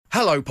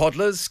Hello,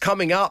 Podlers.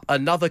 Coming up,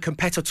 another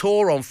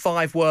competitor on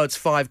 5 words,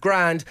 5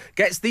 grand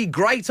gets the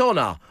great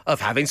honour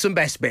of having some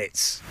best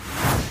bits.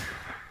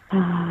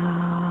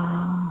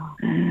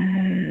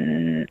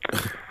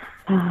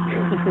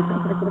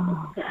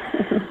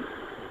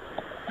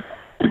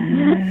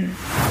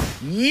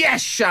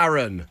 Yes,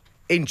 Sharon.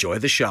 Enjoy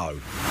the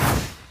show.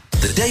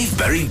 The Dave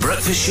Berry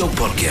Breakfast Show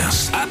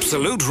Podcast.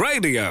 Absolute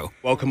Radio.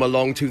 Welcome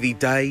along to the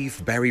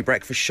Dave Berry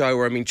Breakfast Show,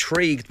 where I'm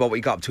intrigued by what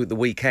we got up to at the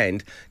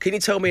weekend. Can you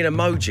tell me in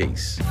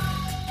emojis?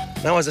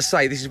 Now, as I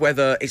say, this is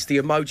whether it's the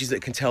emojis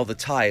that can tell the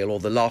tale or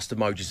the last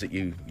emojis that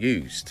you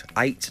used.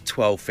 8,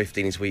 12,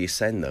 15 is where you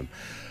send them.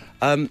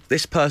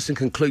 This person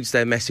concludes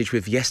their message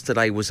with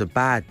 "yesterday was a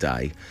bad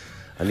day."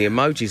 And the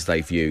emojis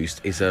they've used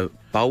is a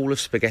bowl of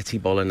spaghetti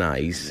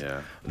bolognese,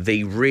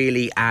 the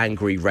really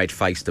angry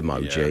red-faced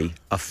emoji,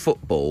 a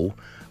football,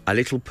 a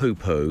little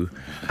poo-poo,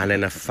 and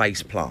then a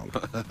face plant.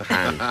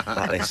 And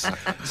like this.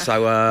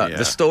 So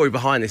the story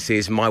behind this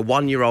is my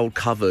 1-year-old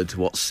covered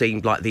what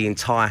seemed like the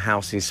entire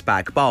house in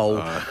spag bowl,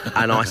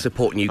 and I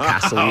support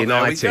Newcastle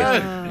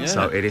United.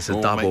 So it is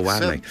a double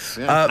whammy.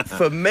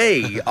 For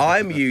me,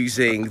 I'm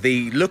using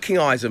the looking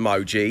eyes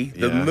emoji,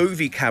 the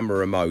movie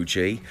camera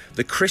emoji,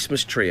 the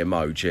Christmas tree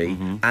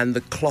emoji, and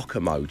the clock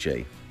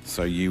emoji.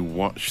 So you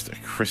watched a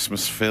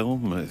Christmas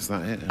film? Is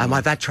that it? Am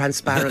I that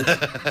transparent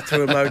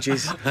through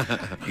emojis?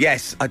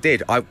 Yes, I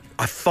did. I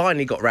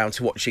finally got round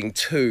to watching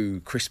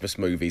 2 Christmas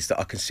movies that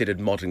are considered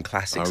modern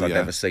classics I've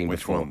never seen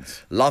Which before.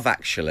 ones? Love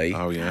Actually.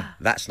 Oh, yeah.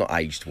 That's not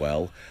aged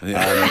well.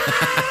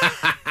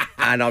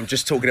 And I'm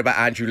just talking about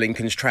Andrew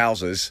Lincoln's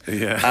trousers.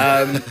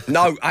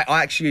 No, I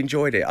actually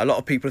enjoyed it. A lot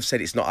of people have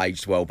said it's not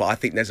aged well, but I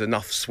think there's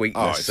enough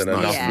sweetness and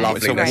enough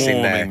loveliness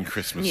in there.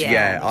 Christmas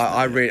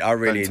I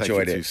really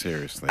enjoyed it. Too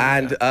seriously.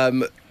 And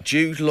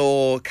Jude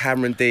Law,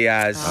 Cameron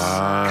Diaz,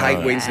 Kate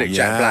Winslet,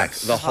 Jack Black,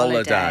 The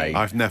Holiday.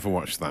 I've never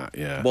watched that.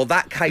 Well,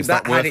 that came. Is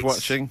that worth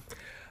watching?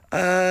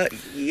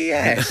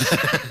 Yes.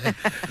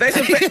 There's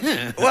a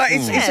bit. Well,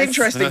 it's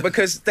interesting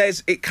because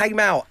it came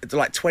out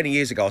like 20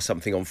 years ago or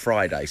something on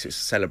Friday, so it's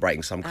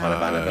celebrating some kind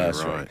of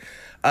anniversary.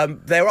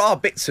 Right. There are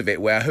bits of it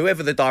where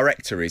whoever the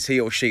director is, he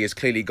or she has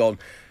clearly gone,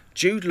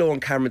 Jude Law and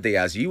Cameron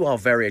Diaz, you are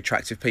very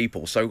attractive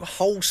people. So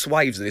whole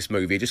swathes of this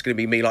movie are just going to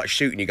be me like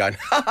shooting you going,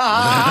 ha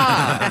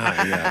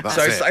ha.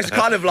 So it's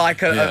kind of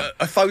like a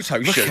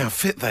photo shoot. Look how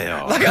fit they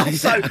are.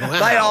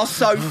 They are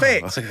so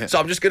fit.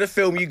 So I'm just going to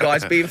film you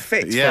guys being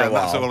fit for a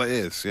while. That's all it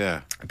is,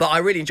 But I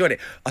really enjoyed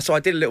it. So I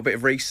did a little bit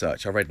of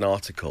research. I read an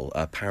article.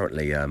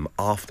 Apparently,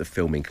 after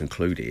filming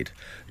concluded,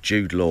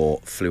 Jude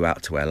Law flew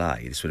out to LA,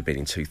 this would have been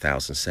in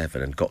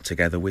 2007, and got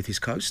together with his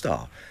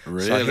co-star.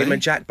 Really? So him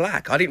and Jack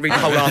Black. I didn't read the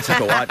whole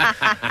article.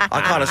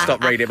 I kind of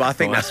stopped reading it, but I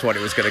think that's what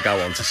it was going to go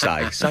on to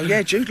say. So,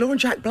 yeah, Jude Law and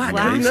Jack Black.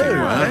 Wow. Who knew?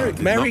 Wow.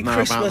 Merry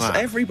Christmas,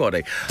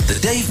 everybody. The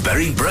Dave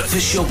Berry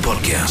Breakfast Show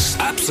Podcast.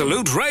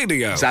 Absolute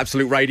Radio. It's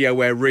Absolute Radio,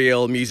 where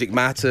real music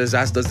matters,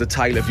 as does the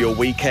tale of your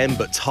weekend,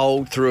 but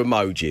told through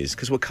emojis,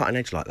 because we're cutting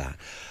edge like that.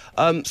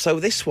 So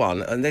this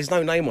one, and there's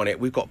no name on it,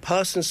 we've got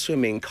person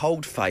swimming,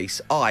 cold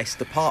face, ice,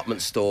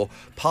 department store,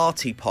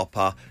 party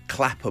popper,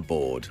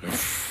 clapperboard.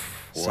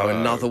 So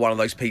another one of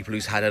those people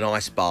who's had an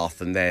ice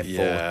bath and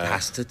therefore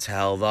has to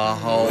tell the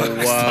whole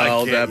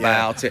world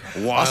about it.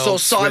 I saw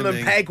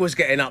Simon Pegg was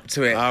getting up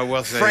to it.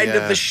 Friend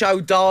of the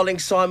show, darling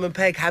Simon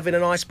Pegg, having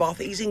an ice bath.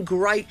 He's in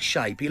great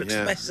shape. He looks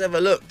the best he's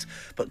ever looked.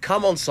 But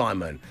come on,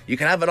 Simon. You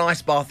can have an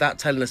ice bath without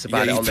telling us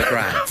about it on the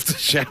ground. You don't have to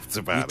shout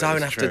about it. You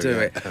don't have to do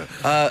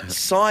it.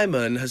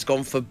 Simon has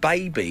gone for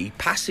baby,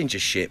 passenger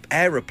ship,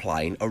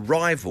 aeroplane,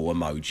 arrival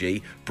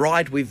emoji,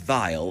 bride with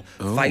veil,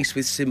 face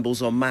with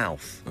symbols on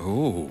mouth.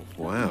 Oh,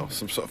 wow.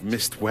 Some sort of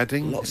missed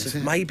wedding? Lots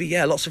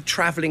of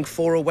travelling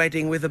for a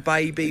wedding with a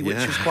baby, which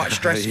is quite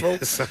stressful.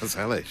 Sounds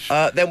hellish.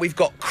 Then we've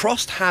got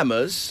crossed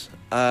hammers,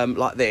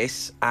 like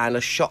this, and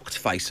a shocked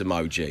face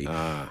emoji,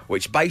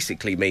 which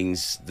basically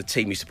means the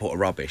team you support are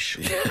rubbish.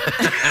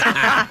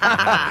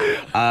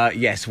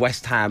 Yes,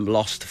 West Ham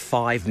lost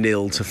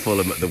 5-0 to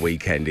Fulham at the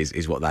weekend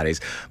is what that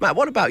is. Matt,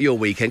 what about your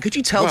weekend? Could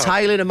you tell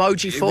tale in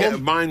emoji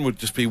form? Mine would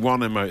just be one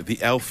emoji,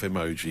 the elf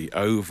emoji,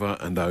 over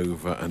and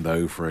over and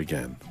over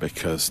again,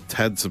 because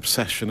Ted's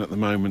obsession at the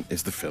moment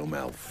is the film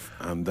Elf.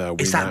 And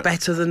is that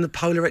better than the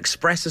Polar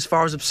Express as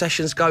far as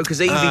obsessions go?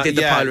 Because Evie did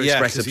the Polar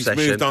Express obsession.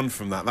 He's moved on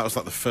from that. That was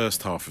like the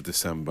first half of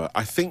December.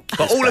 I think.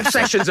 But all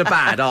obsessions are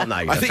bad, aren't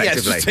they? I think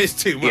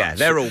it's too much. Yeah,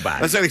 they're all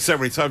bad. There's only so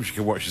many times you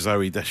can watch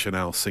Zoe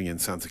Deschanel singing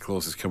 "Santa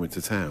Claus is Coming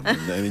to Town"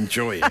 and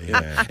enjoy it.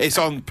 It's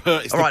on.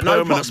 It's all right,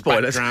 no plot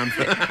spoilers.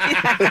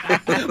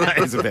 That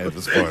is a bit of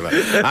a spoiler.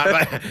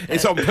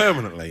 It's on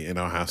permanently in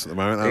our house at the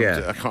moment.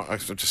 I'm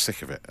just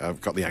sick of it.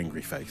 I've got the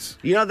angry face.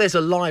 You know, there's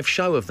a live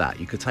show of that.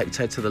 You could take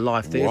Ted to the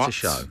live theatre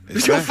show.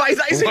 Your face,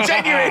 that isn't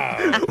genuine.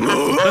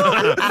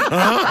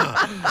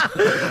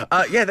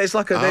 There's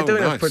like they're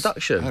doing a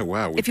production. Oh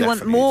wow! If you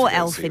want more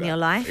Elf in your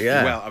life,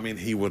 well, I mean,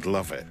 he would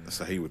love it,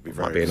 so he would be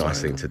very. Might be a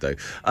nice thing to do.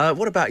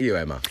 What about you,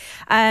 Emma?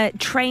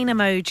 Train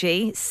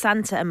emoji,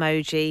 Santa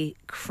emoji,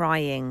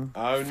 crying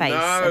face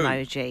no.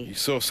 emoji. You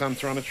saw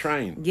Santa on a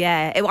train?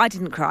 Yeah, I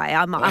didn't cry.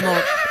 I'm all...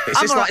 Is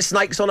this like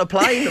snakes on a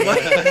plane?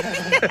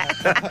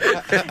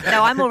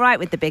 No, I'm all right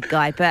with the big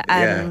guy, but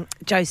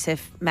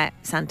Joseph met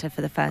Santa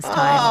for the first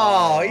time.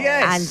 Oh,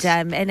 yes.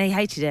 And he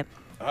hated it.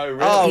 Oh,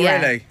 really? Oh,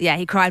 Yeah. really? Yeah,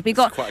 he cried. We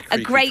got quite a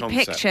a great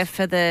creepy picture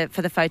for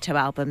the photo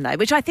album, though,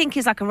 which I think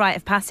is like a rite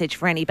of passage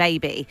for any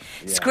baby.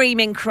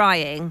 Screaming,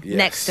 crying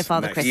next to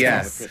Father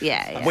Christmas.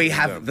 Yeah. We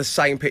have the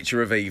same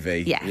picture of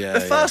Evie. Yeah.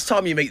 The first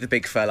time you meet the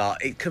big fella,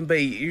 it can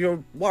be,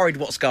 you're worried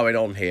what's going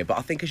on here, but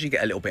I think as you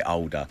get a little bit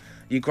older,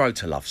 you grow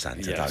to love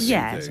Santa, don't you?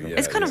 Yeah.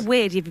 It's kind of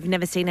weird if you've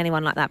never seen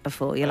anyone like that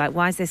before. You're like,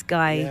 why is this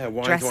guy dressed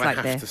like this? Why do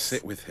I have to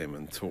sit with him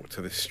and talk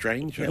to this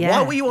stranger? Yeah.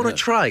 Why were you on a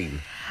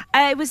train?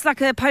 It was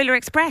like a Polar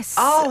Express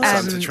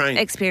Santa train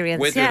experience.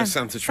 We're doing a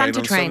Santa train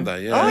on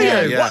Sunday. Oh,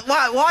 yeah.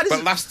 Why does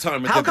but last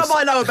time... How come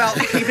I know about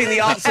Keeping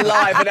the Arts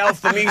Alive and Elf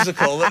the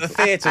Musical at the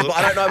theatres, but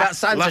I don't know about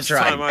Santa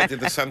Train? Last time I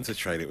did the Santa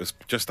Train, it was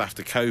just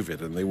after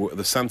COVID, and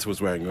the Santa was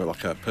wearing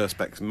like a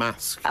Perspex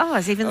mask. Oh,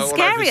 it's even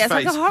scary. It's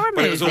like a horror movie.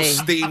 But it was all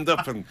steamed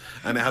up, and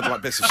it had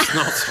like bits of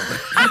snot on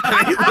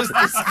it. It was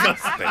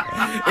disgusting.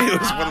 It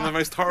was one of the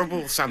most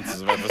horrible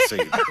Santas I've ever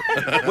seen.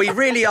 We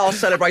really are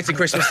celebrating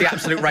Christmas the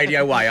absolute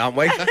radio way, aren't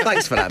we?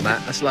 Thanks for that,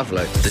 Matt. That's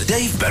lovely. The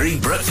Dave Berry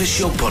Breakfast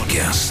Show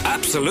Podcast.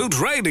 Absolute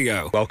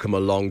Radio. Welcome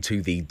along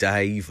to the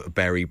Dave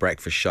Berry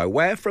Breakfast Show,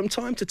 where from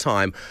time to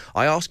time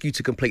I ask you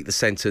to complete the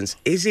sentence,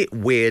 is it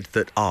weird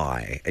that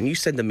I? And you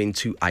send them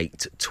into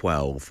 8,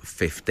 12,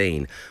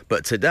 15.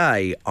 But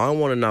today I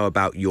want to know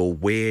about your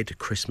weird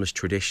Christmas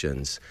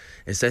traditions.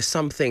 Is there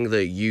something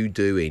that you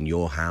do in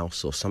your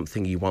house, or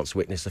something you once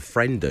witnessed a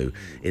friend do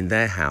in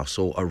their house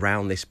or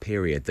around this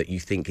period that you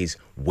think is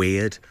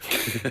weird?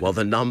 Well,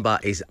 the number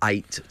is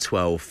 8,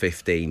 12,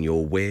 15.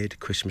 Your weird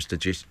Christmas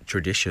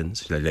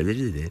traditions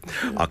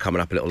are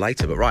coming up a little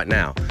later. But right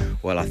now,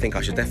 well, I think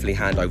I should definitely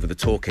hand over the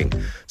talking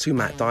to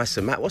Matt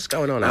Dyson. Matt, what's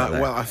going on out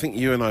there? Well, I think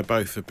you and I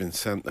both have been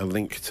sent a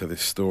link to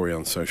this story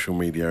on social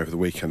media over the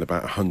weekend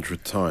about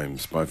 100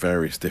 times by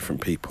various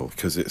different people,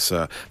 because it's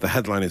the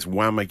headline is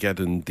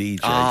Whammageddon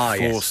DJ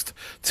forced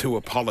to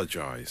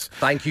apologise.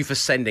 Thank you for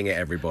sending it,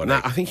 everybody.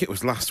 Now, I think it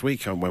was last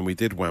week when we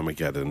did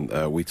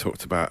Whammageddon, we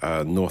talked about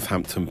a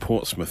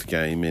Northampton-Portsmouth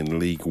game in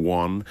League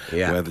One,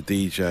 where the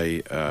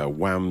DJ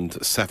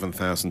whammed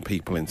 7,000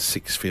 people in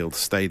Sixfield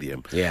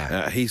Stadium.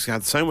 He's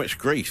had so much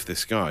grief,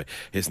 this guy.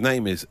 His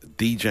name is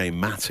DJ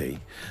Matty.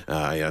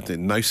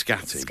 No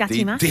Scatty.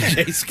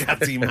 DJ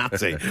Scatty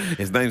Matty.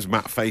 His name's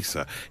Matt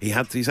Facer.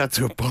 He's had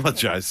to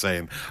apologise,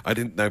 saying, I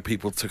didn't know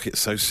people took it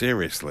so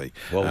seriously.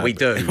 Well, we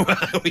do.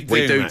 we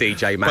do,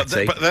 DJ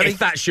Matty. But if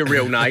that's your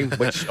real name,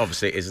 which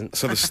obviously it isn't.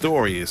 So the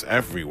story is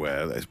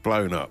everywhere. It's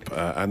blown up.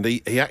 And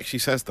he actually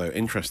says, though,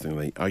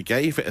 interestingly, I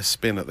gave it a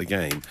spin at the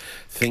game,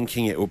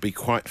 thinking it would be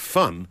quite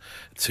fun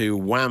to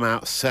wham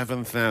out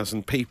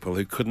 7,000 people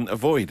who couldn't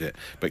avoid it.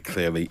 But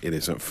clearly it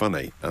isn't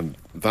funny. And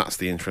that's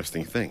the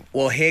interesting thing.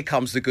 Well, here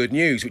comes the good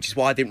news, which is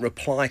why I didn't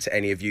reply to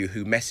any of you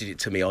who messaged it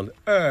to me on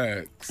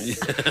X.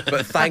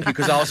 But thank you,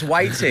 because I was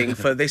waiting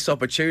for this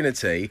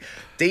opportunity.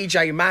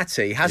 DJ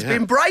Matty has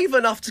been brave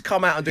enough to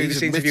come out and do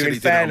this interview, in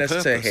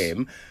fairness to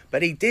him.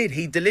 But he did.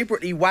 He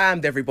deliberately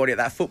whammed everybody at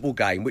that football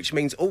game, which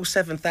means all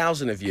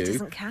 7,000 of you,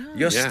 doesn't count.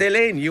 You're still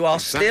in. You are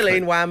still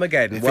in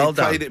Whamageddon. If well he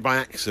done. played it by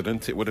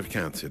accident, it would have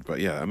counted. But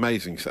yeah,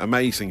 amazing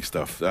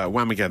stuff.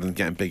 Whamageddon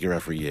getting bigger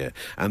every year.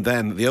 And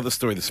then the other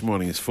story this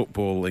morning is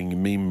footballing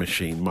meme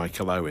machine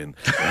Michael Owen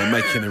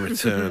making a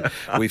return.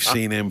 We've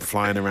seen him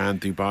flying around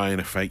Dubai in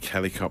a fake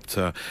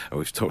helicopter.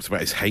 We've talked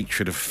about his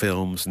hatred of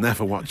films,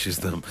 never watches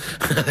them.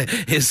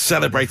 His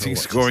celebrating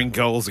scoring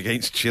goals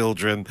against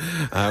children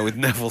with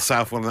Neville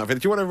Southwell. Do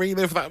you want to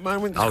relive that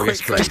moment? Oh,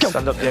 yes, please.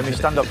 Stand up, Jamie.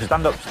 Stand up.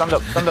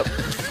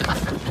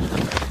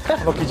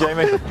 Lucky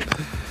Jamie.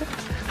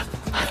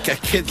 Get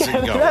kids in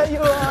goal. There you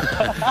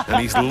are.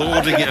 And he's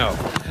lording it up.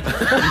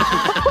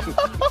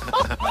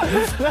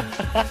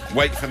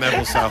 Wait for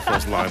Neville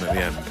Southwell's line at the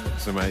end.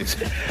 It's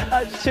amazing.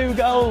 That's 2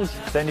 goals.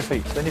 Stand your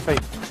feet.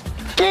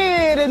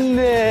 Get in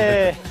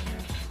there.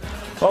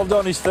 Well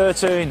done, he's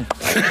 13.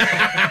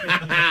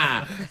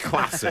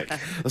 Classic.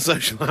 The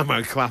Social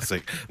Ammo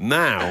classic.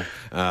 Now,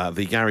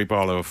 the Gary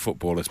Barlow of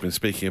football has been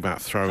speaking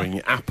about throwing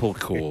apple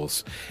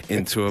cores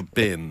into a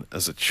bin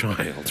as a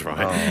child,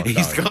 right? He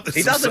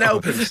doesn't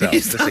help himself,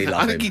 does he?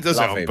 I think he does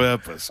it on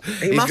purpose.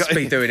 He must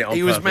be doing it on purpose.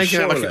 He was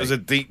making it like surely. it was a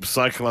deep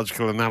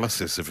psychological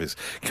analysis of his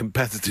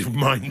competitive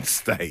mind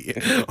state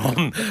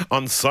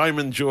on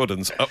Simon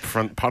Jordan's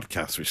Upfront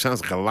podcast, which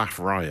sounds like a laugh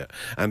riot.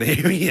 And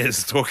here he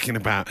is talking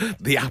about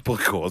the apple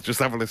cores. Just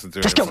have a listen to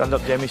him. Stand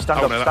up, Jamie.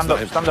 Stand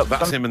up.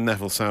 That's him and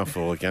Neville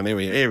Southall again.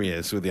 Here he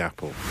is with the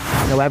apple.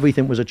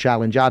 Everything was a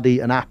challenge. I'd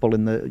eat an apple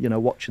in the,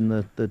 watching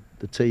the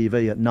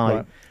TV at night,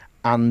 right.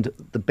 And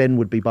the bin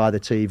would be by the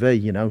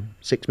TV,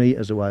 6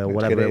 metres away or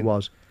whatever it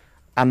was.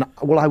 And,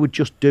 I would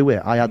just do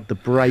it. I had the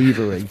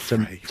bravery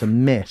to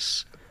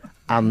miss,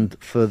 and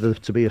for there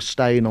to be a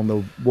stain on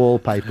the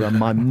wallpaper and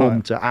my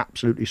mum to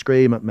absolutely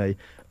scream at me.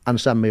 and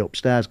send me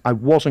upstairs. I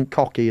wasn't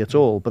cocky at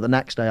all, but the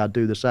next day I'd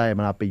do the same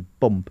and I'd be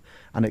bump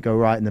and it'd go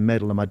right in the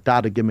middle, and my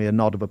dad would give me a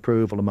nod of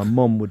approval and my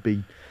mum would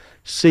be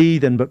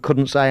seething but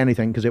couldn't say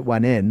anything because it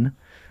went in.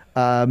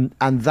 And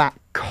that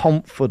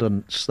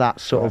confidence, that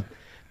sort of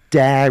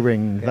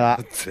daring,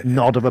 that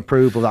nod of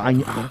approval that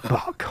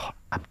oh God,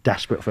 I'm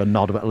desperate for a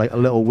nod of it, like a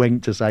little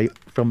wink to say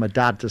from my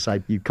dad to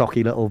say, you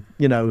cocky little,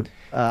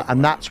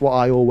 and that's what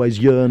I always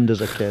yearned as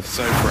a kid.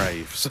 So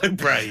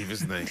brave,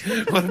 isn't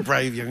he? What a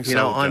brave young soldier.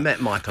 I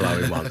met Michael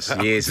Owen once,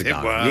 years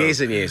ago. Years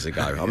and years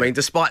ago. I mean,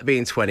 despite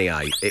being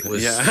 28, it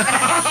was... Yeah,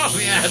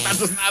 that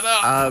doesn't add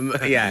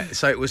up.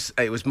 So it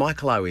was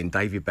Michael Owen,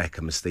 David Beckham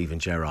and Steven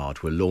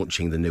Gerrard were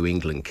launching the New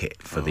England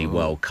kit for the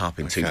World Cup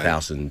in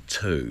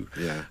 2002.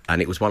 Yeah.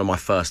 And it was one of my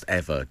first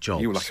ever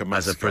jobs you were like a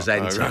mascot, as a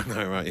presenter.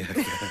 Right,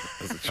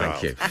 as a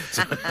child. Thank you.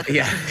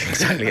 Yeah,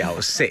 exactly. I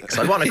was 6.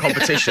 I won a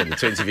competition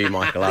to interview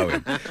Michael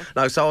Owen.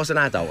 No, so I was an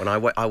adult and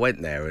I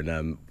went there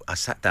and I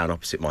sat down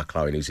opposite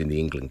Michael Owen, who's in the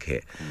England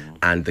kit,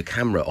 and the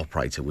camera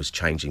operator was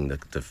changing the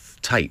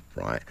tape,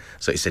 right?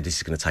 So he said, this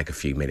is going to take a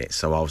few minutes.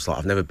 So I was like,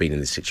 I've never been in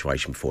this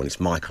situation before, and it's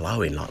Michael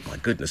Owen, like, my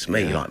goodness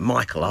me, like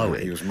Michael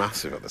Owen. He was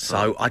massive at the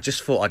time. So I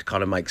just thought I'd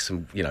kind of make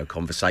some,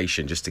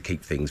 conversation just to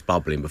keep things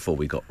bubbling before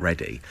we got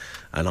ready.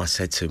 And I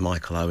said to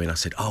Michael Owen, I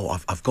said,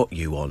 I've got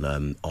you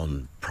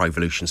on Pro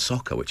Evolution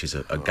Soccer, which is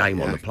a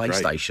game on the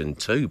PlayStation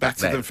 2 back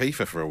Better then. than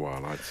FIFA for a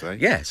while, I'd say.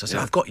 Yeah, so I said,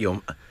 I've got you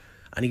on.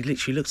 And he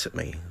literally looked at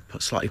me,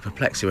 slightly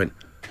perplexed. He went,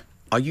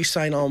 are you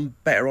saying I'm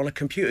better on a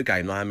computer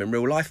game than I am in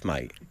real life,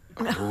 mate?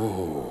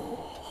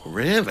 Oh,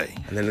 really?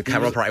 And then the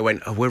camera operator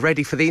went, we're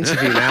ready for the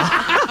interview now.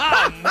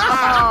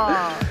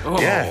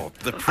 Yeah.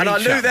 And I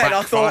knew then,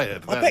 I thought,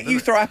 I bet you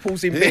throw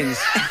apples in bins.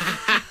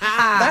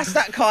 That's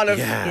that kind of...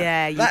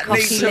 Yeah, you that cocky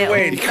needs to little...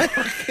 win.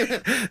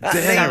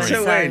 That needs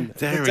to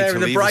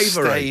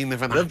win.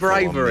 The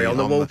bravery on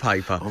the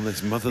wallpaper. On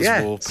this mother's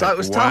wallpaper. So it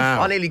was tough.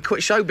 I nearly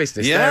quit show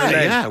business there and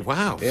then. Yeah,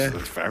 wow. Yeah. It's a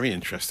very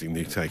interesting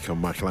new take on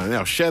Michael Owen.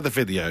 I'll share the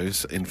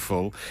videos in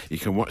full. You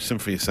can watch them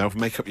for yourself,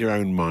 make up your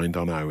own mind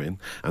on Owen,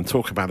 and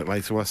talk about it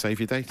later while I save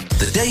your data.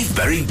 The Dave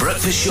Berry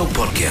Breakfast Show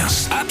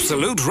Podcast.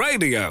 Absolute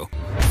Radio.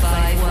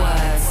 5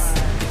 words,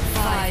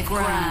 5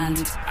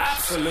 grand.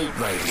 Absolute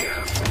Radio.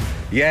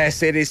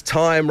 Yes, it is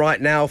time right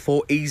now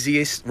for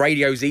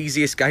radio's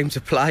easiest game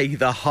to play,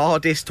 the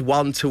hardest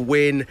one to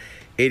win.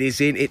 It is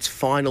in its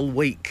final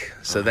week,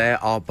 so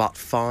there are but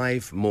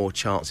 5 more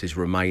chances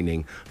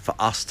remaining for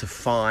us to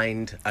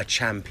find a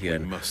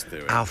champion. We must do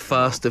it. Our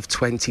first of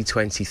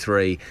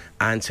 2023,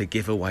 and to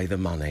give away the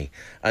money.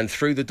 And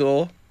through the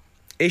door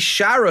is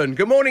Sharon.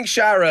 Good morning,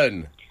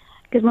 Sharon.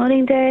 Good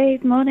morning,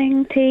 Dave.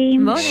 Morning,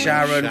 team. Morning.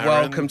 Sharon,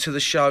 welcome to the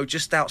show.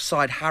 Just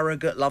outside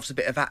Harrogate, loves a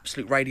bit of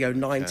Absolute Radio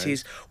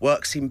 90s,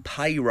 works in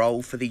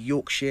payroll for the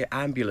Yorkshire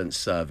Ambulance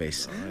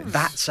Service. Nice.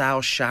 That's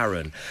our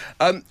Sharon.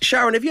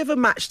 Sharon, have you ever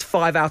matched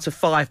 5 out of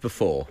 5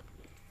 before?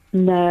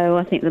 No,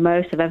 I think the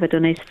most I've ever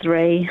done is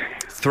 3.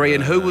 3,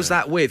 and who was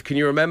that with? Can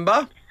you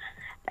remember?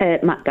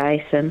 Matt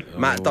Dyson.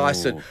 Matt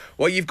Dyson.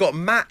 Well, you've got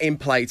Matt in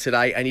play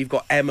today, and you've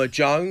got Emma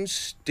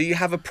Jones. Do you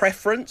have a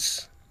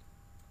preference?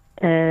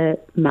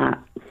 Matt.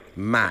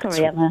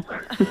 Sorry, Emma.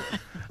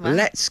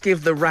 Let's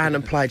give the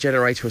random play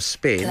generator a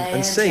spin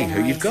and see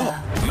who you've got.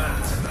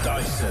 Matt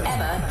Dyson.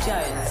 Emma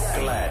Jones.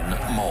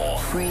 Glenn Moore.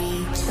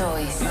 Free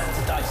choice.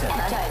 Matt Dyson.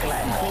 Emma Jones.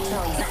 Glenn Free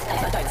choice.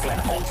 Emma Jones.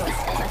 Glenn Moore.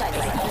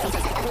 Free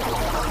choice.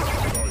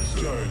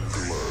 Emma Jones.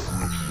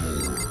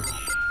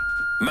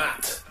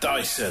 Matt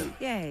Dyson.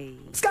 Yay.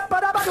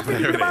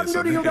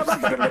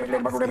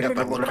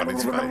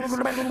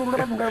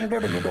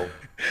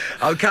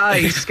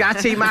 Okay,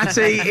 Scatty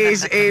Matty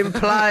is in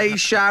play,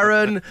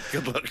 Sharon.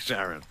 Good luck,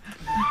 Sharon.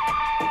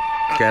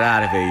 Get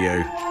out of here,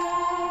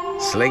 you.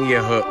 Sling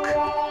your hook.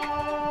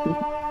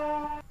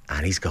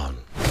 And he's gone.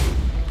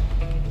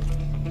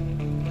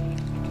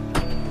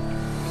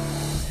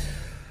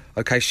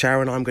 Okay,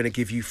 Sharon, I'm going to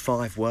give you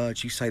 5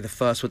 words. You say the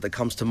first word that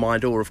comes to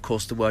mind, or, of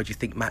course, the word you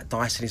think Matt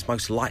Dyson is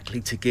most likely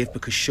to give,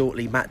 because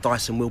shortly Matt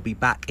Dyson will be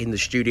back in the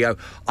studio.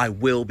 I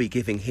will be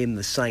giving him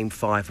the same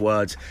 5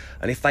 words.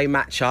 And if they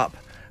match up,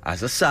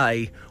 as I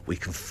say, we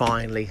can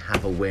finally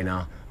have a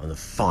winner on the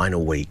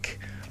final week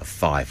of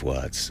 5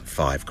 words,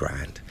 5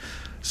 grand.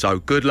 So,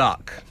 good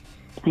luck.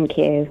 Thank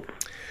you.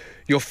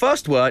 Your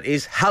first word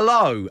is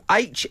hello.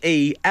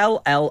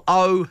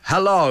 Hello.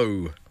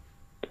 Hello.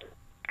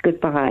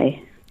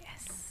 Goodbye.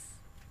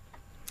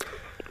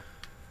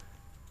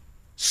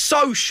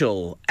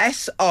 Social,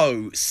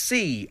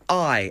 SOCIAL,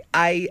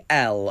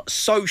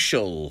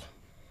 social.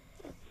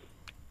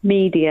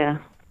 Media.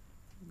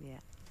 Yeah.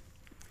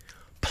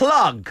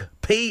 Plug,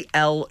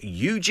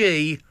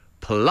 PLUG,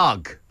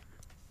 plug.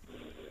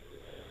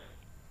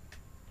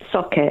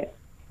 Socket.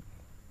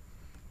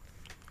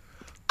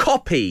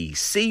 Copy,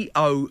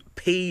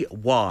 COPY,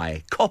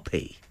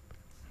 copy.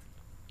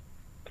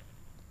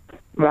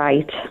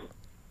 Right.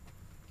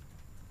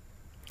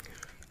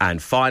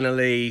 And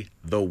finally,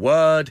 the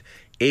word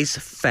is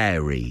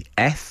fairy,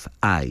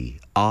 FAIRY,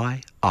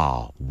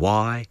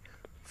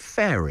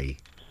 fairy.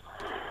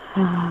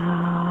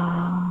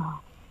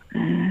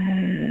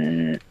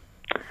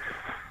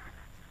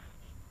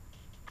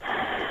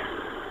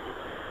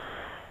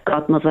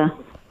 godmother.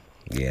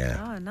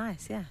 Yeah. Oh,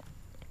 nice, yeah.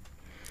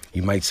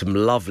 You made some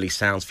lovely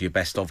sounds for your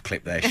best of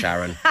clip there,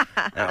 Sharon.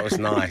 That was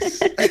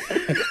nice.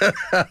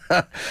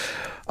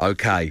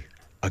 Okay.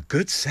 A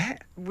good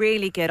set.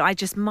 Really good. I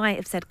just might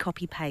have said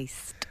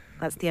copy-paste.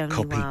 That's the only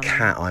one.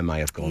 Copycat I may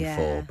have gone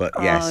for, but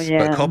yes. Oh,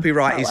 yeah. But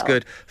copyright is well.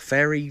 good.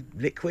 Fairy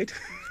liquid?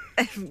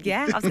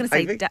 Yeah, I was going to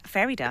say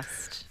fairy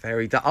dust.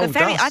 Fairy dust. But Oh,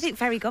 dust. I think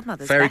fairy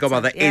godmother's Fairy better.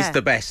 Godmother is Yeah.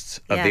 the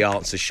best of Yeah. the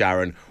answers,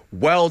 Sharon.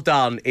 Well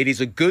done. It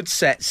is a good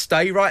set.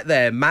 Stay right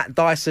there. Matt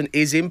Dyson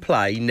is in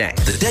play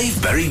next. The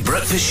Dave Berry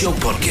Breakfast Show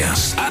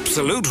Podcast.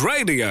 Absolute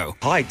Radio.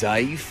 Hi,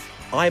 Dave.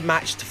 I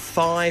matched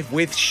 5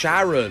 with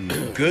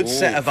Sharon. Good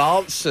set of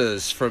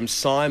answers from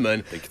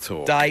Simon. Big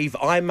talk. Dave,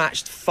 I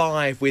matched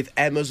 5 with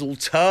Emma's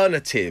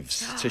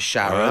alternatives to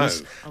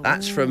Sharon's. Oh.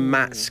 That's from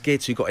Matt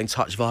Skids, who got in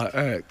touch via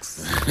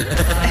X.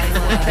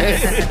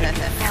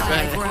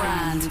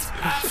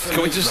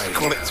 Can we just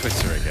call it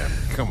Twitter again?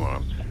 Come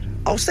on.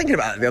 I was thinking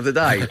about it the other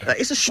day.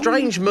 It's a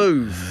strange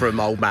move from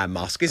old man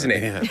Musk, isn't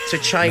it? Yeah. To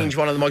change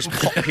one of the most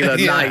popular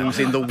Yeah. names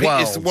in the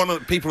world. It's one of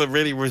the people are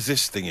really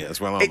resisting it as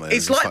well, aren't they?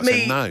 It's like me.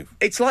 saying no.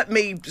 It's like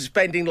me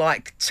spending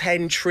like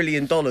 $10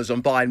 trillion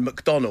on buying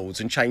McDonald's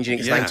and changing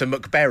its name to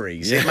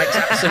McBerries. Yeah. It makes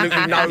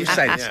absolutely no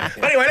sense. Yeah.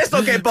 But anyway, let's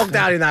not get bogged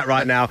down in that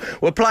right now.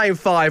 We're playing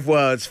 5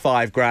 words,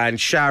 5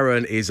 grand.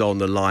 Sharon is on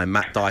the line.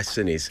 Matt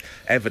Dyson is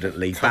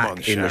evidently back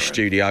in Sharon. the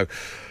studio.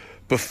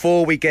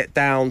 Before we get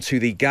down to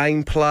the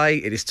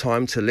gameplay, it is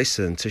time to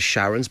listen to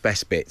Sharon's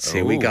best bits.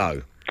 Here we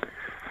go.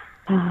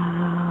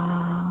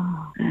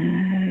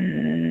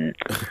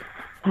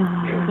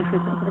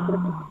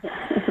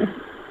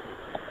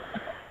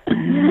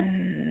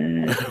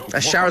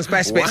 That's Sharon's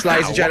best bits,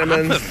 ladies and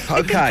gentlemen.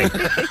 Okay.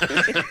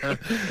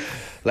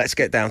 Let's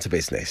get down to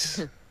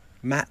business.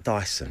 Matt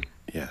Dyson,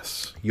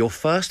 Yes. your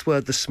first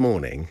word this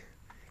morning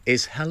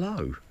is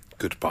hello.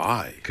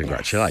 Goodbye.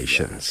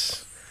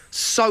 Congratulations.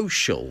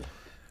 Social.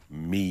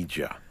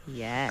 Media.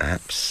 Yes.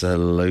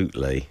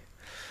 Absolutely.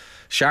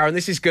 Sharon,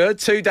 this is good.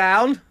 2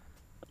 down.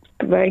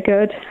 Very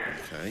good.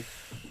 Okay.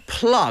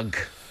 Plug.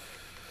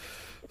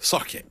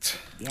 Socket.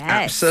 Yes.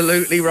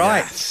 Absolutely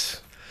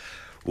right.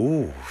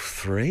 Ooh,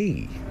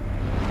 3.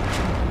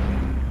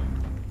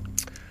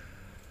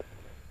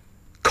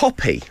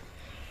 Copy.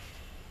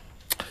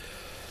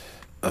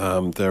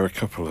 There are a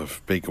couple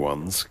of big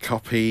ones.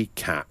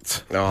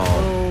 Copycat.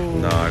 Oh,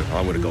 no.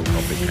 I would have gone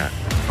copycat.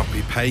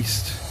 Copy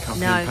paste. Copy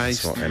No. and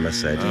That's paste. what Emma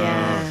said.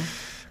 Yeah.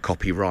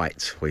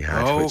 Copyright we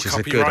had, Oh, which is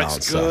a good copyright's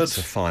answer. good. It's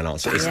a fine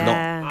answer. It's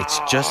Yeah. not. It's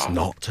just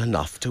not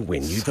enough to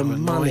win you the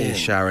money, annoying.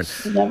 Sharon.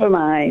 Never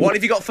mind. What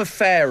have you got for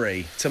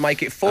fairy to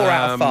make it 4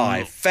 out of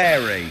 5?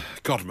 Fairy.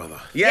 Godmother.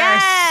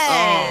 Yes.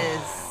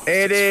 Yes.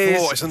 It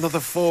is 4. It's another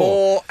 4.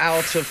 4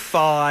 out of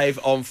 5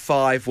 on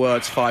 5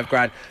 words, 5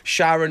 grand.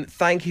 Sharon,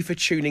 thank you for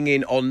tuning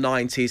in on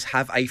 90s.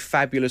 Have a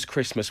fabulous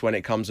Christmas when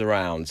it comes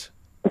around.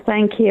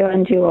 Thank you,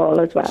 and you all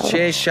as well.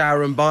 Cheers,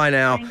 Sharon. Bye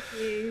now. Thank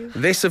you.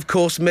 This, of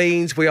course,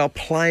 means we are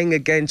playing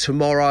again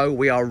tomorrow.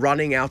 We are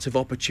running out of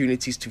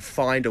opportunities to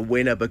find a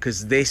winner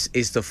because this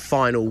is the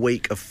final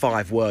week of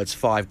 5 words,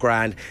 5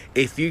 grand.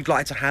 If you'd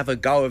like to have a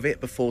go of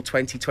it before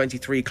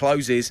 2023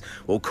 closes,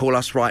 well, call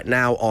us right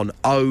now on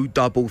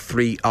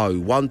 0330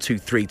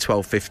 123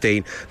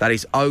 1215. That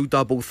is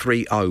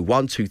 0330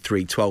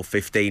 123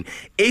 1215.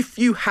 If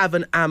you have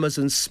an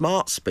Amazon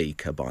smart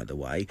speaker, by the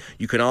way,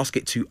 you can ask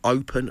it to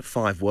open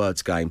 5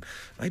 words game.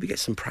 Maybe get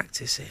some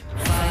practice in.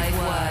 5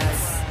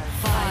 words,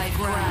 5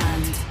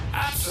 grand.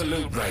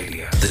 Absolute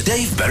Radio. The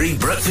Dave Berry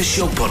Breakfast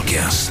Show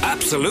Podcast.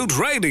 Absolute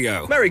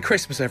Radio. Merry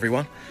Christmas,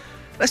 everyone.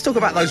 Let's talk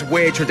about those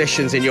weird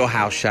traditions in your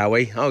house, shall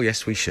we? Oh,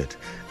 yes, we should.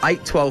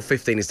 8 12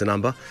 15 is the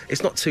number.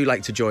 It's not too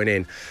late to join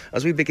in.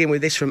 As we begin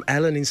with this from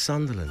Ellen in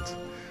Sunderland.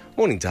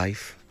 Morning,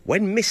 Dave.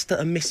 When Mr.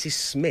 and Mrs.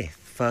 Smith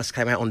first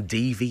came out on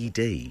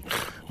DVD,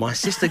 my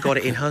sister got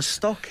it in her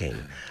stocking.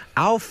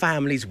 Our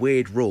family's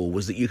weird rule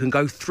was that you can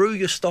go through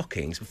your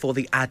stockings before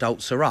the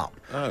adults are up.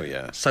 Oh,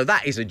 yeah. So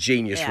that is a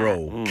genius Yeah.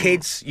 rule.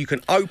 Kids, you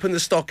can open the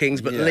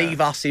stockings but Yeah.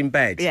 leave us in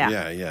bed.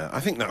 Yeah. Yeah. I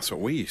think that's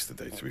what we used to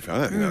do, to be fair. I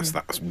don't think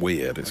that's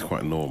weird. It's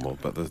quite normal.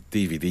 But the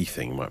DVD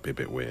thing might be a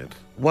bit weird.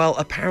 Well,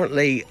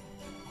 apparently,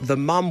 the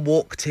mum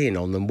walked in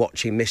on them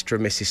watching Mr.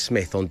 and Mrs.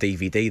 Smith on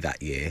DVD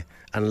that year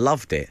and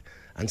loved it.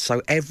 And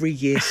so every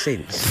year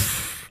since,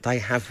 they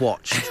have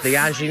watched the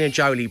Angelina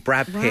Jolie,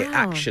 Brad Pitt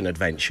action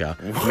adventure,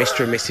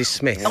 Mr. and Mrs.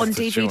 Smith. On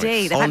DVD.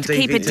 They've On had to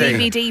keep a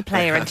DVD. DVD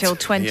player until Yeah,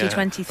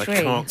 2023.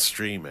 they can't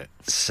stream it.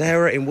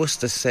 Sarah in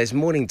Worcester says,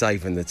 morning,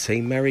 Dave and the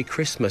team. Merry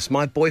Christmas.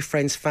 My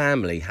boyfriend's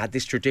family had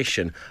this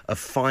tradition of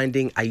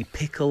finding a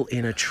pickle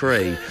in a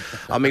tree.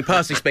 I mean,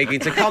 personally speaking,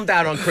 to come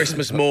down on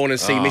Christmas morn and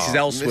see Mrs.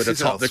 Elswood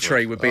Mrs. atop the Elswood.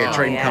 tree would be a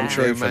dream come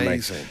true for me.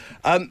 Amazing.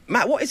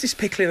 Matt, what is this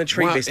pickle in a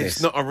tree business?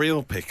 It's not a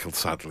real pickle,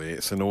 sadly.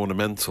 It's an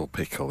ornamental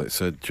pickle.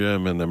 It's a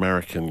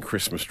German-American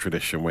Christmas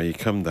tradition where you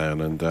come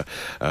down and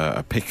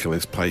a pickle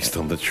is placed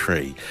on the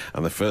tree,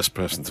 and the first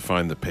person to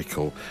find the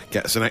pickle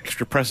gets an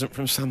extra present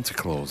from Santa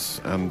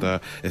Claus, and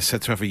it's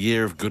said to have a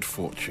year of good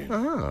fortune.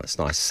 Ah, that's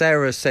nice.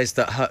 Sarah says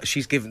that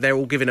they're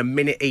all given a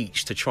minute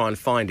each to try and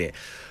find it.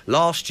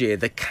 Last year,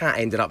 the cat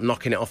ended up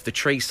knocking it off the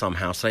tree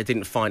somehow, so they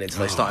didn't find it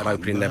until they started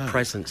opening their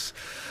presents.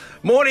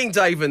 Morning,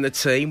 Dave and the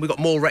team. We've got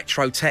more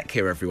retro tech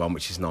here, everyone,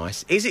 which is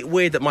nice. Is it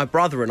weird that my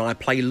brother and I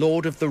play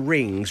Lord of the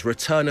Rings,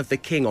 Return of the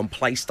King on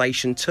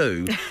PlayStation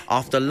 2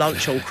 after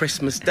lunch on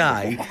Christmas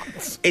Day?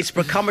 What? It's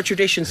become a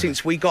tradition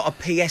since we got a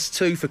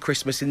PS2 for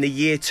Christmas in the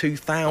year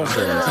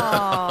 2000.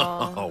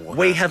 Oh, wow.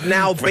 We have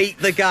now beat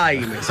the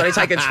game. So it's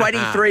taken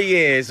 23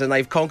 years and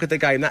they've conquered the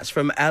game. That's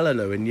from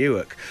Eleanor in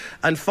Newark.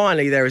 And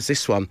finally, there is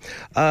this one.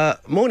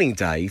 Morning,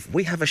 Dave.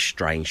 We have a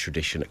strange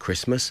tradition at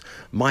Christmas.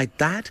 My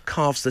dad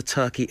carves the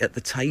turkey at the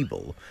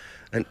table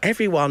and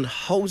everyone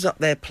holds up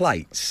their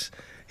plates.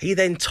 He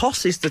then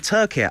tosses the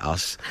turkey at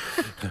us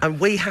and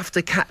we have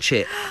to catch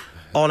it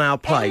on our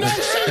plate.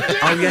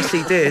 Oh, yes,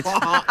 he did.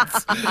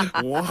 What?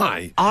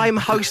 Why? I'm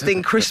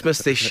hosting Christmas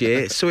this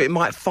year, so it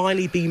might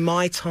finally be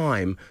my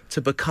time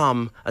to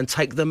become and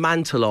take the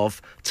mantle of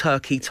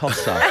turkey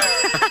tosser.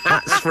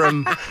 That's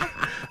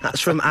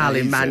from Al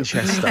in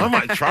Manchester. I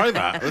might try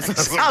that.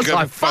 Sounds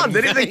like fun,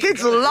 doesn't it? The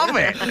kids will love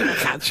it.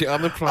 Catch it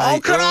on the plate. Oh,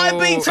 can I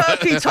be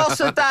turkey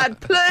tosser, Dad,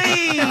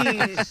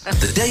 please?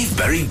 The Dave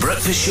Berry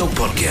Breakfast Show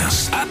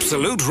Podcast.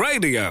 Absolute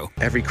Radio.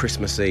 Every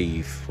Christmas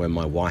Eve, when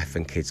my wife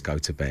and kids go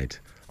to bed,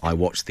 I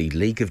watch the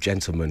League of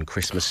Gentlemen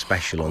Christmas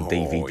special on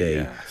DVD,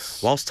 yes.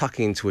 whilst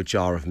tucking into a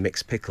jar of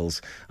mixed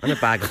pickles and a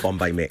bag of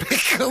Bombay mix.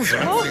 Pickles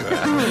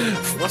everywhere.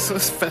 What's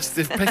this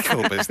festive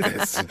pickle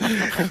business?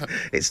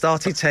 It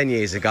started 10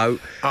 years ago.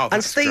 Oh,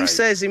 and Steve great.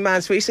 says in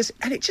Mansfield, he says,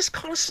 and it just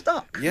kind of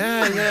stuck.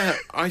 Yeah.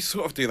 I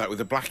sort of do that with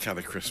the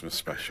Blackadder Christmas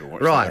special.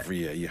 Watch Right. that every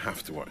year. You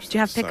have to watch them. Do you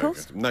have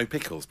pickles? So no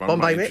pickles, but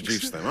Bombay I might mix?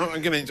 introduce them.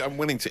 I'm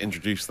willing to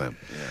introduce them.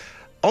 Yeah.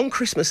 On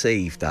Christmas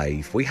Eve,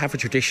 Dave, we have a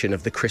tradition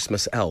of the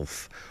Christmas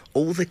elf.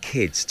 All the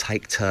kids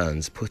take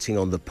turns putting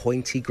on the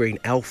pointy green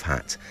elf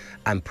hat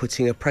and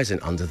putting a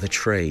present under the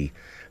tree.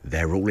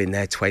 They're all in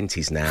their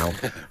 20s now,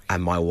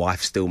 and my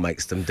wife still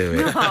makes them do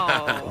it.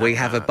 Oh. We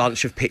have a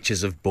bunch of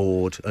pictures of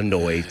bored,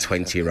 annoyed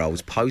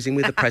 20-year-olds posing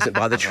with a present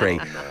by the tree,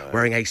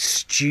 wearing a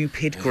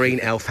stupid green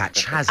elf hat.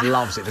 Chaz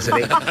loves it, doesn't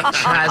it?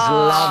 Chaz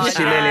loves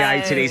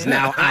humiliating his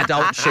now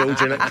adult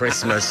children at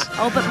Christmas.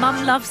 Oh, but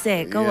Mum loves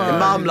it. Go on.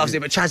 Mum loves it,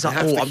 but Chaz's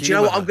like, do you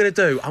know what I'm going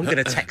to do? I'm going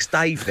to text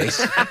Dave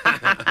this.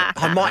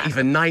 I might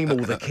even name all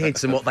the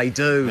kids and what they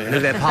do and who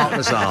their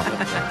partners are.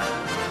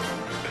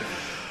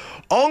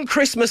 On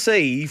Christmas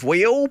Eve,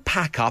 we all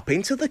pack up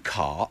into the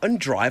car and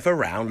drive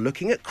around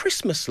looking at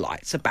Christmas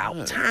lights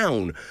about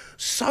town.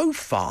 So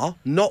far,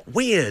 not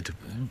weird.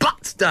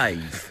 But,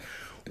 Dave,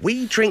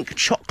 we drink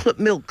chocolate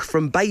milk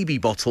from baby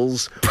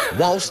bottles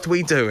whilst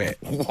we do it.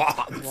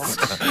 What?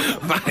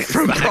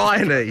 From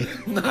Bryony.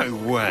 No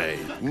way.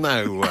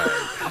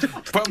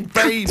 But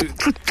baby...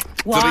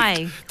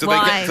 Why? Do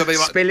Why? they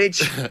like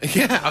Spillage?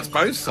 Yeah, I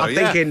suppose so. I'm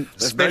thinking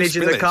There's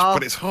spillage in the car.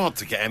 But it's hard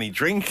to get any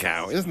drink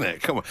out, isn't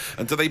it? Come on.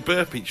 And do they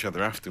burp each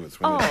other afterwards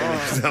when they're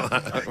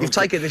finished? You've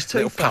taken this too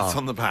Little far. pat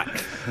on the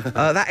back.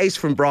 That is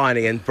from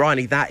Bryony, and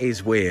Bryony, that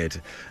is weird.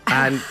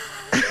 And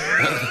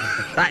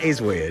that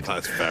is weird.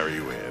 That's very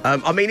weird.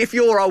 I mean, if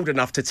you're old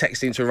enough to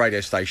text into a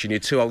radio station,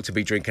 you're too old to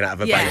be drinking out of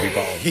a baby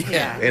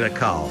bottle in a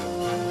car.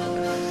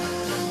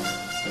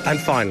 And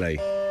finally,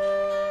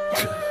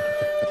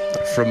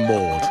 from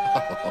Maude.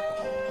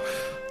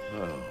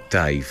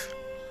 Dave,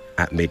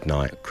 at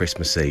midnight,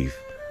 Christmas Eve,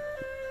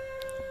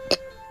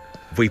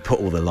 we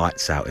put all the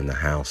lights out in the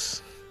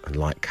house and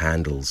light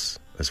candles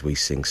as we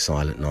sing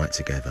Silent Night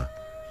together,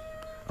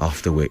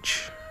 after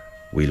which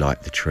we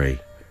light the tree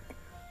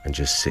and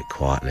just sit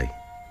quietly,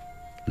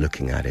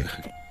 looking at it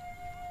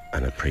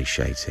and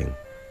appreciating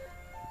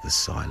the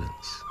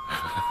silence.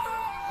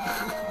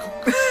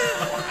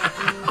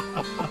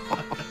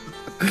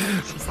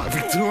 It's like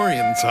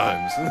Victorian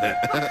times, isn't it?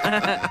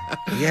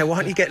 Yeah,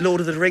 why don't you get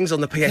Lord of the Rings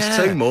on the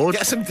PS2, Maude?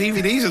 Get some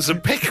DVDs and some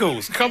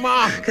pickles, come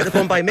on! Get the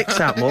Bombay mix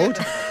out, Maude.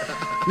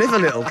 Live a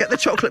little, get the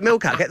chocolate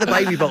milk out, get the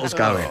baby bottles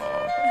going.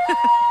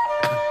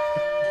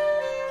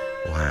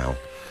 Wow.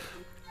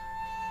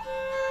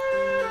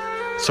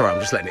 Sorry, I'm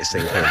just letting it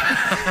sink in.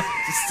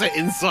 Just sit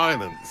in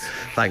silence.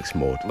 Thanks,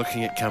 Maude.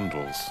 Looking at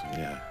candles,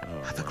 yeah.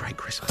 Have a great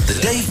Christmas.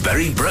 The Dave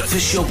Berry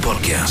Breakfast Show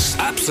Podcast.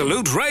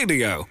 Absolute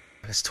Radio.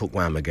 Let's talk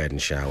Whammageddon,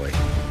 shall we?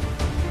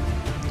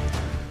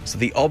 So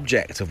the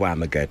object of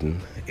Whammageddon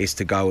is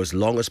to go as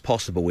long as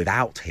possible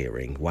without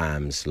hearing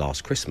Wham's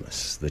Last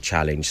Christmas. The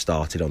challenge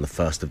started on the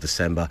 1st of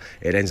December.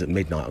 It ends at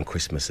midnight on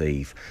Christmas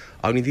Eve.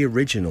 Only the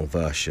original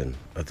version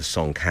of the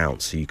song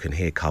counts, so you can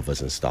hear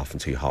covers and stuff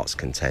and to your heart's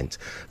content.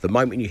 The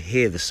moment you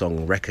hear the song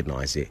and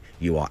recognise it,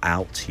 you are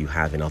out. You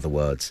have, in other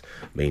words,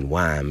 been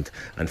whammed.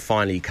 And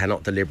finally, you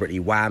cannot deliberately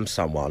wham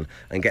someone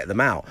and get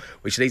them out,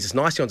 which leads us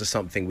nicely onto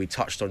something we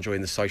touched on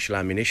during the social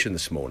ammunition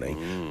this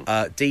morning.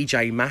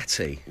 DJ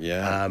Matty,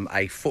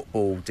 a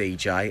football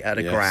DJ at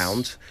a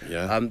ground.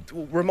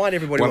 Remind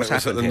everybody what's happened. It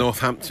was at the here.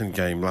 Northampton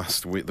game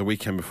last week, the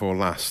weekend before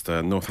last.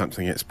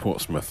 Northampton against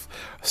Portsmouth.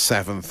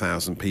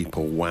 7,000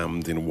 people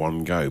whammed in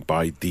one go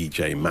by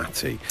DJ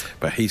Matty.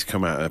 But he's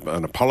come out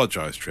and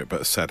apologised for it,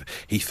 but said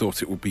he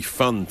thought it would be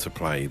fun to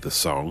play the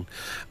song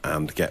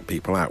and get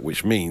people out,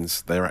 which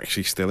means they're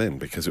actually still in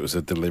because it was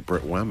a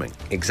deliberate whamming.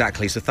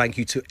 Exactly. So thank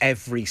you to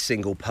every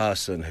single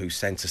person who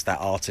sent us that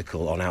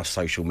article on our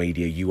social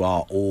media. You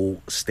are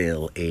all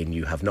still in.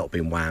 You have not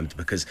been whammed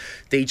because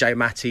DJ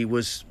Matty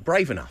was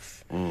brave enough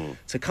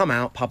to come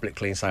out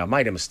publicly and say, I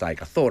made a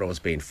mistake. I thought I was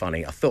being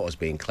funny. I thought I was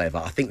being clever.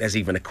 I think there's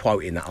even a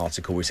quote in that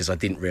article where it says, I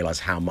didn't realise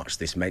how much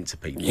this meant to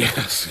people.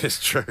 Yes,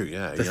 it's true,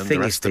 yeah. The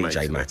thing is,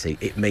 DJ Matty,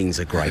 it means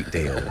a great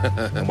deal.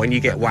 And when you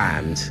get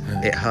whammed,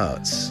 it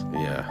hurts.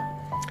 Yeah.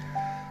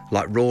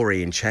 Like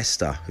Rory in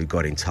Chester, who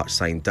got in touch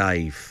saying,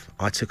 Dave,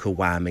 I took a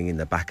whamming in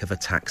the back of a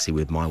taxi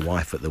with my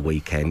wife at the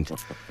weekend.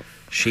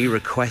 She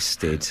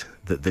requested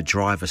that the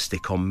driver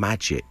stick on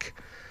Magic,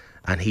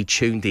 and he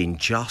tuned in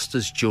just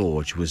as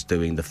George was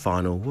doing the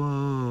final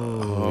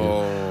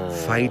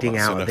fading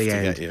out at the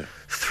end.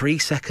 3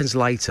 seconds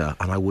later,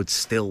 and I would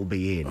still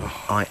be in.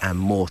 I am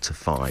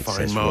mortified,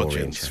 says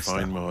Rory in Chester.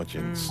 Fine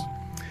margins.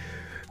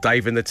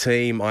 Dave and the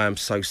team, I am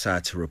so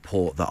sad to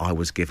report that I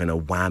was given a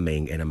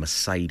whamming in a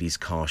Mercedes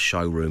car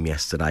showroom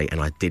yesterday and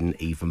I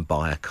didn't even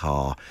buy a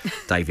car.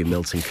 David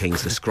Milton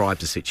Keynes describes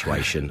the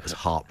situation as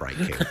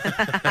heartbreaking.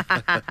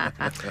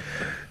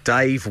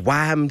 Dave,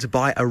 whammed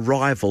by a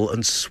rival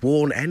and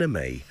sworn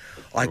enemy.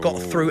 I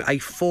got through a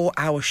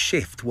 4-hour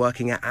shift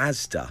working at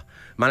Asda,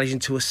 managing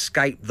to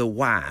escape the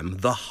wham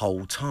the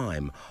whole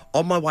time.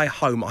 On my way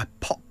home, I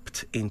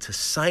popped into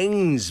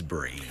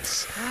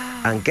Sainsbury's.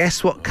 And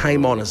guess what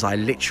came on as I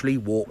literally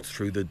walked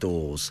through the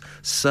doors?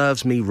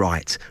 Serves me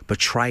right,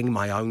 betraying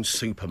my own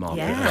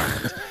supermarket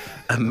brand.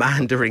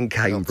 Amanda in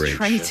Cambridge.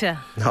 Traitor.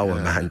 Oh,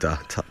 Amanda.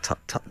 Tut, tut,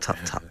 tut, tut,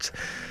 tut.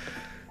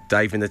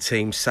 Dave and the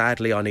team,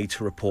 sadly, I need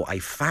to report a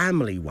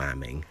family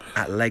whamming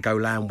at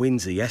Legoland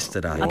Windsor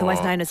yesterday.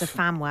 Otherwise known as a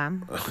fam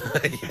wham.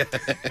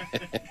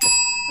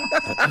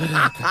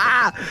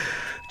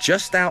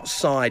 Just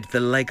outside the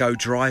Lego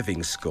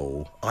driving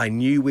school, I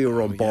knew we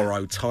were on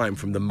borrowed time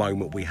from the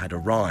moment we had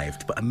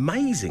arrived, but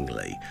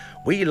amazingly,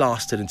 we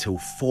lasted until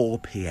 4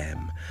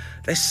 p.m.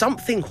 There's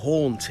something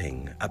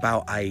haunting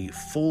about a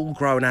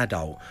full-grown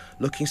adult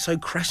looking so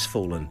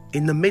crestfallen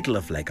in the middle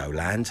of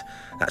Legoland.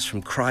 That's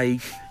from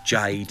Craig,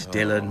 Jade,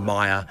 Dylan,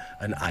 Maya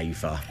and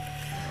Ava.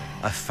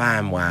 A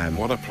fam wham.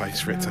 What a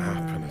place for it to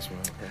happen as well.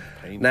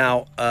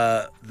 Now,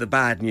 the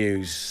bad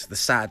news, the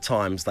sad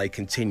times, they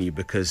continue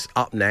because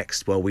up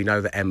next, well, we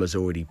know that Emma's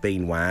already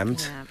been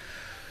whammed. Yeah.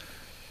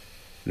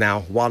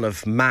 Now, one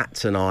of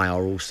Matt and I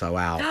are also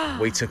out.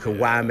 We took a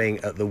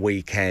whamming at the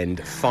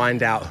weekend.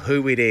 Find out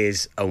who it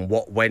is and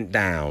what went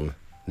down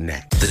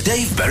next. The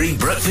Dave Berry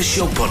Breakfast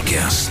Show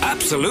Podcast.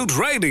 Absolute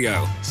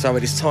Radio. So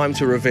it is time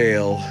to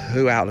reveal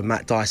who out of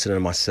Matt Dyson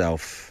and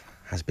myself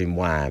has been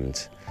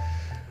whammed.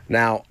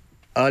 Now,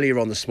 earlier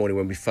on this morning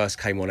when we first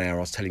came on air, I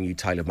was telling you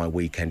tale of my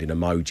weekend in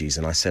emojis,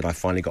 and I said I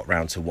finally got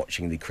round to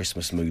watching the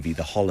Christmas movie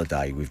The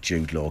Holiday with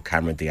Jude Law,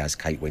 Cameron Diaz,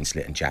 Kate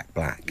Winslet and Jack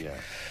Black. Yeah.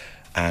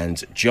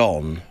 And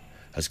John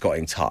has got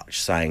in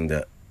touch saying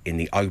that in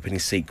the opening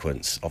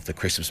sequence of the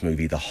Christmas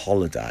movie The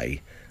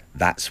Holiday,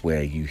 that's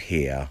where you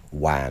hear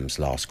Wham's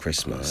Last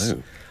Christmas.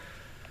 Oh.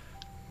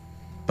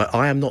 But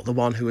I am not the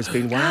one who has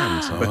been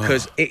whammed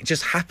because it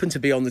just happened to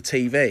be on the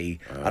TV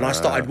and I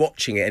started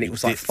watching it and it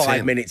was like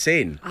 5 minutes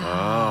in.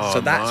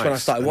 So that's when I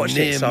started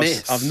watching it. So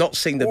I've not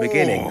seen the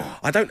beginning.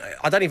 I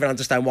don't even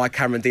understand why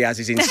Cameron Diaz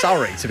is in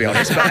Surrey, to be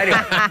honest. But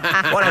anyway,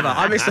 whatever.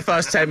 I missed the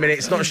first 10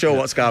 minutes, not sure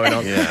what's going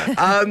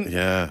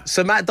on.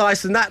 So Matt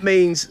Dyson, that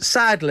means,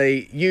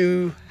 sadly,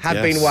 you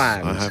have been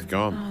whammed. I have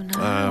gone.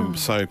 Oh, no.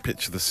 So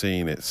picture the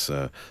scene. It's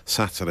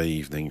Saturday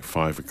evening,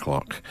 5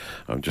 o'clock.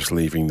 I'm just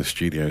leaving the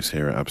studios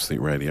here at Absolute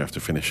Radio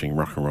after finishing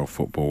rock and roll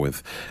football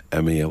with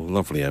Emile,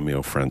 lovely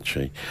Emile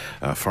Franchi.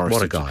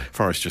 What a guy.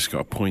 Forrest just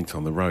got a point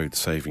on the road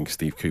saving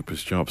Steve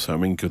Cooper's job, so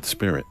I'm in good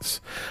spirits.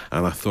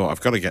 And I thought,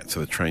 I've got to get to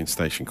the train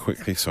station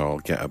quickly, so I'll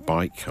get a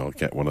bike, I'll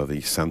get one of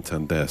these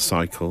Santander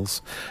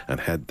cycles and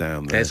head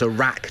down there. There's a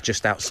rack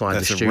just outside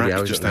the studio, There's a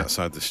rack just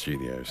outside the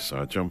studios,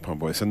 so I jump on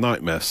board. It's a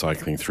nightmare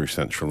cycling through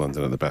central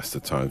London at the best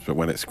of times, but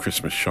when it's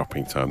Christmas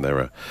shopping time, there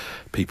are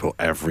people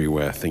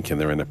everywhere thinking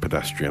they're in a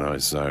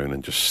pedestrianised zone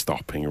and just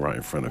stopping right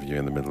in front of you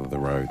in the middle of the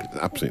road. It's an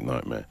absolute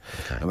nightmare.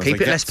 Okay.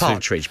 Keep it less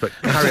partridge, but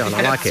carry on.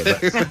 I like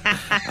it. But...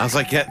 As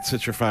I get to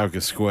Trafalgar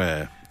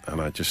Square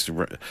and I just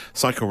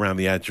cycle around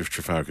the edge of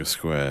Trafalgar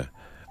Square,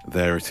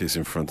 there it is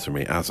in front of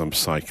me as I'm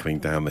cycling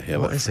down the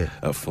hill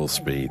at full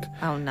speed.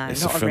 Oh, no,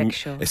 not a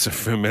rickshaw. It's a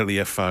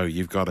familiar foe.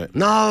 You've got it.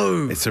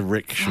 No! It's a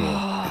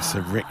rickshaw. It's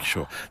a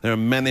rickshaw. They're a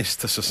menace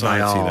to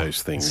society,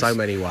 those things. In so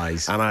many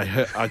ways. And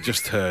I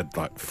just heard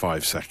like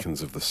 5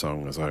 seconds of the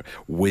song as I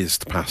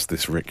whizzed past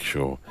this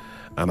rickshaw,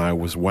 and I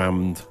was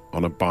whammed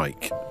on a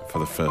bike for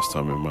the first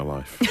time in my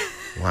life.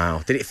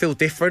 Wow. Did it feel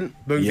different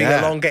moving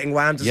along, getting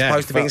whammed as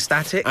opposed to being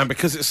static? And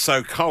because it's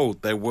so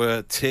cold, there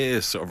were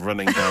tears sort of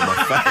running down my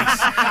face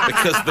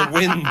because the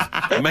wind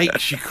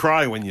makes you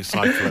cry when you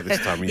cycle at this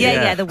time of year.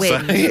 Yeah, the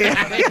wind. So,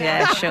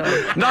 yeah,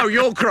 sure. No,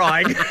 you're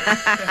crying.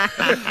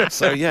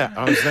 So,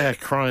 I was there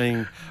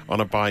crying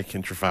on a bike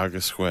in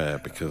Trafalgar Square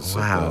because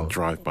of the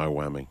drive-by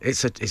whamming.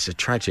 It's a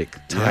tragic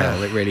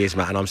tale, it really is,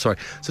 Matt, and I'm sorry.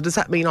 So does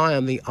that mean I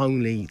am the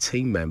only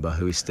team member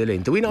who is still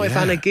in? Do we know if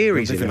Anna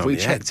Geary's in? Have we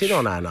checked in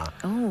on Anna?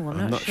 Oh,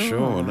 I'm not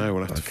sure. No,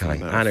 we'll have to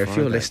find out. Anna, if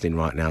you're listening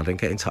right now, then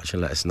get in touch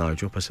and let us know.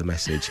 Drop us a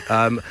message.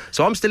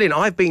 So I'm still in.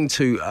 I've been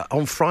to,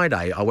 on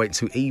Friday, I went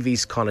to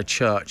Evie's kind of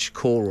church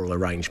choral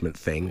arrangement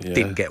thing.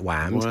 Didn't get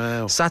whammed.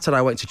 Wow. Saturday,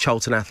 I went to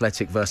Charlton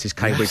Athletic versus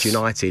Cambridge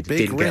United.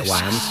 Didn't get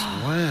whammed.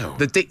 Wow.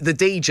 The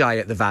DJ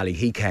at the Valley,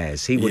 he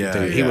cares. He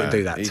wouldn't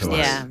do that to us.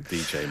 Yeah.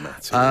 DJ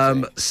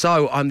Matty.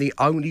 So I'm the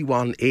only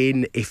one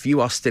in. If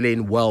you are still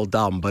in, well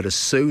done. But as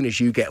soon as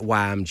you get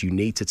whammed, you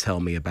need to tell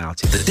me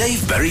about it. The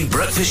Dave Berry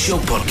Breakfast Show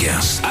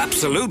Podcast.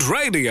 Absolute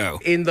Radio.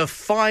 In the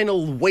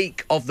final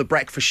week of the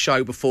breakfast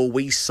show before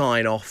we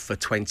sign off for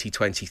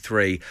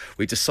 2023,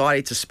 we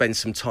decided to spend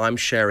some time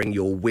sharing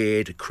your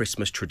weird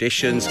Christmas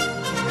traditions.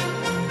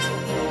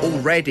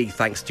 Already,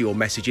 thanks to your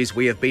messages,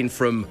 we have been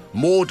from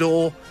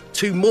Mordor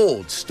to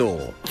Maude's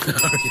store.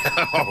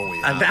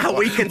 And now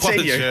we continue.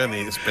 What a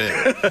journey it's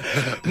been.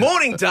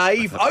 Morning,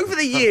 Dave. Over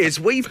the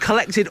years, we've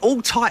collected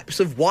all types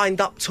of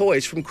wind-up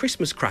toys from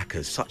Christmas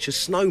crackers, such as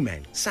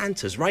snowmen,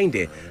 Santas,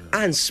 reindeer,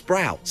 and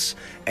sprouts.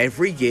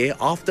 Every year,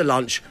 after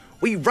lunch,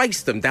 we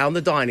race them down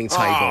the dining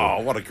table. Oh,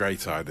 what a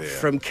great idea.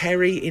 From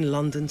Kerry in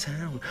London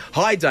town.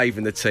 Hi, Dave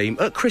and the team.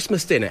 At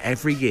Christmas dinner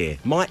every year,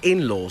 my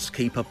in-laws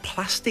keep a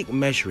plastic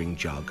measuring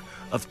jug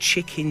of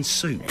chicken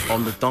soup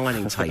on the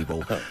dining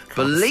table,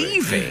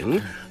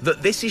 believing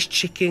that this is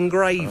chicken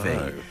gravy.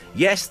 Oh.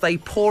 Yes, they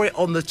pour it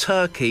on the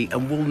turkey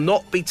and will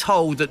not be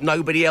told that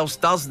nobody else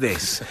does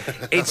this.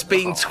 It's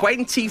been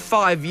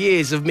 25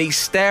 years of me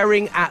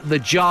staring at the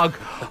jug.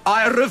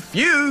 I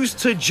refuse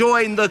to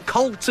join the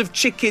cult of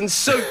chicken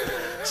soup,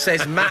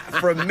 says Matt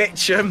from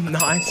Mitcham.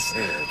 Nice.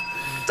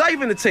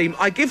 Dave and the team,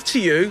 I give to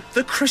you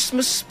the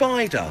Christmas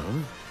spider.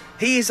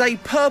 He is a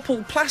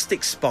purple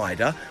plastic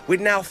spider with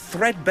now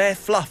threadbare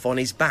fluff on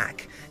his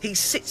back. He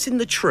sits in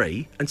the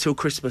tree until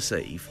Christmas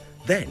Eve.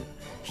 Then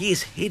he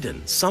is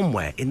hidden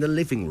somewhere in the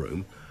living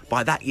room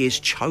by that year's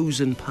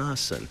chosen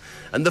person.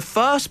 And the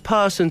first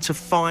person to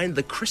find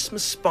the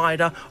Christmas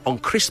spider on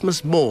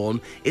Christmas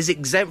morn is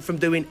exempt from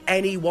doing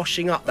any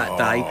washing up that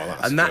day.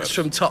 And that's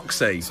from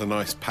Toxie. It's a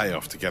nice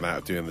payoff to get out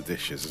of doing the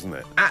dishes, isn't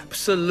it?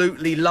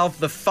 Absolutely love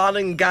the fun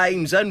and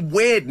games and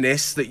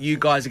weirdness that you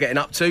guys are getting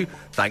up to.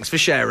 Thanks for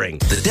sharing.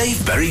 The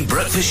Dave Berry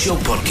Breakfast Show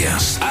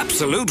Podcast.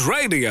 Absolute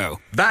Radio.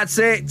 That's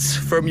it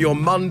from your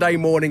Monday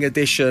morning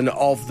edition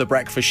of The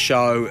Breakfast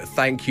Show.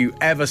 Thank you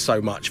ever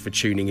so much for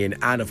tuning in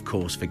and, of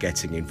course, for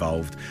getting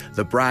involved.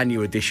 The brand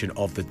new edition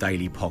of the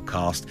Daily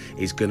Podcast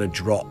is going to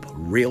drop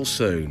real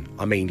soon.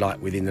 I mean,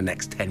 like within the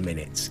next 10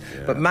 minutes.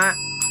 Yeah. But Matt,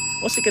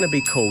 what's it going to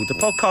be called? The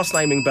podcast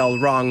naming bell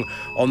rung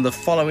on the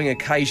following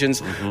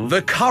occasions.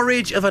 The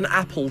Courage of an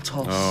Apple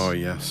Toss. Oh,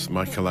 yes.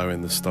 Michael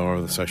Owen, the star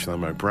of the social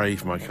ammo.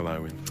 Brave Michael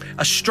Owen.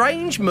 A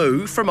strange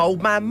move from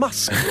Old Man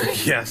Musk.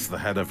 Yes, the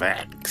head of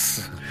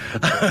X.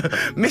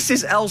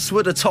 Mrs.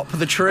 Elswood atop of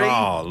the tree.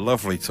 Oh,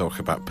 lovely talk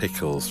about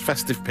pickles.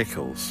 Festive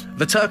pickles.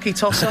 The turkey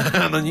tosser.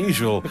 An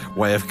unusual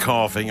way of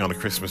carving on a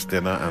Christmas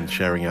dinner and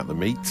sharing out the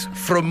meat.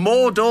 From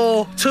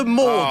Mordor to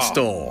Maude's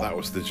store. That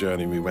was the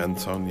journey we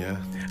went on, yeah.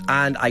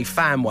 And a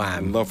fam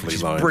wham. Lovely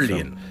line.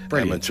 Brilliant.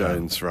 Emma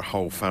Jones for a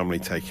whole family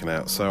taken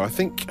out. So I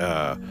think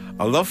I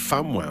love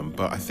fam wham,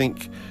 but I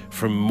think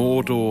from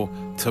Mordor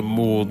to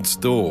Maude's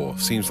door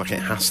seems like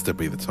it has to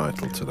be the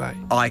title today.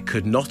 I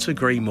could not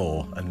agree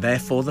more, and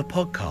therefore the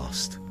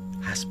podcast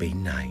has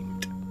been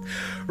named.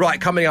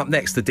 Right, coming up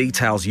next, the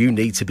details you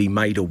need to be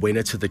made a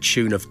winner to the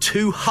tune of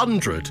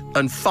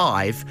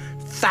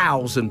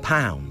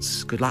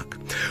 £205,000. Good luck.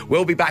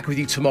 We'll be back with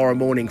you tomorrow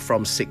morning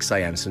from 6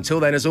 a.m. So until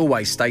then, as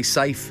always, stay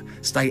safe,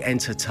 stay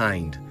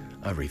entertained.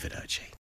 Arrivederci.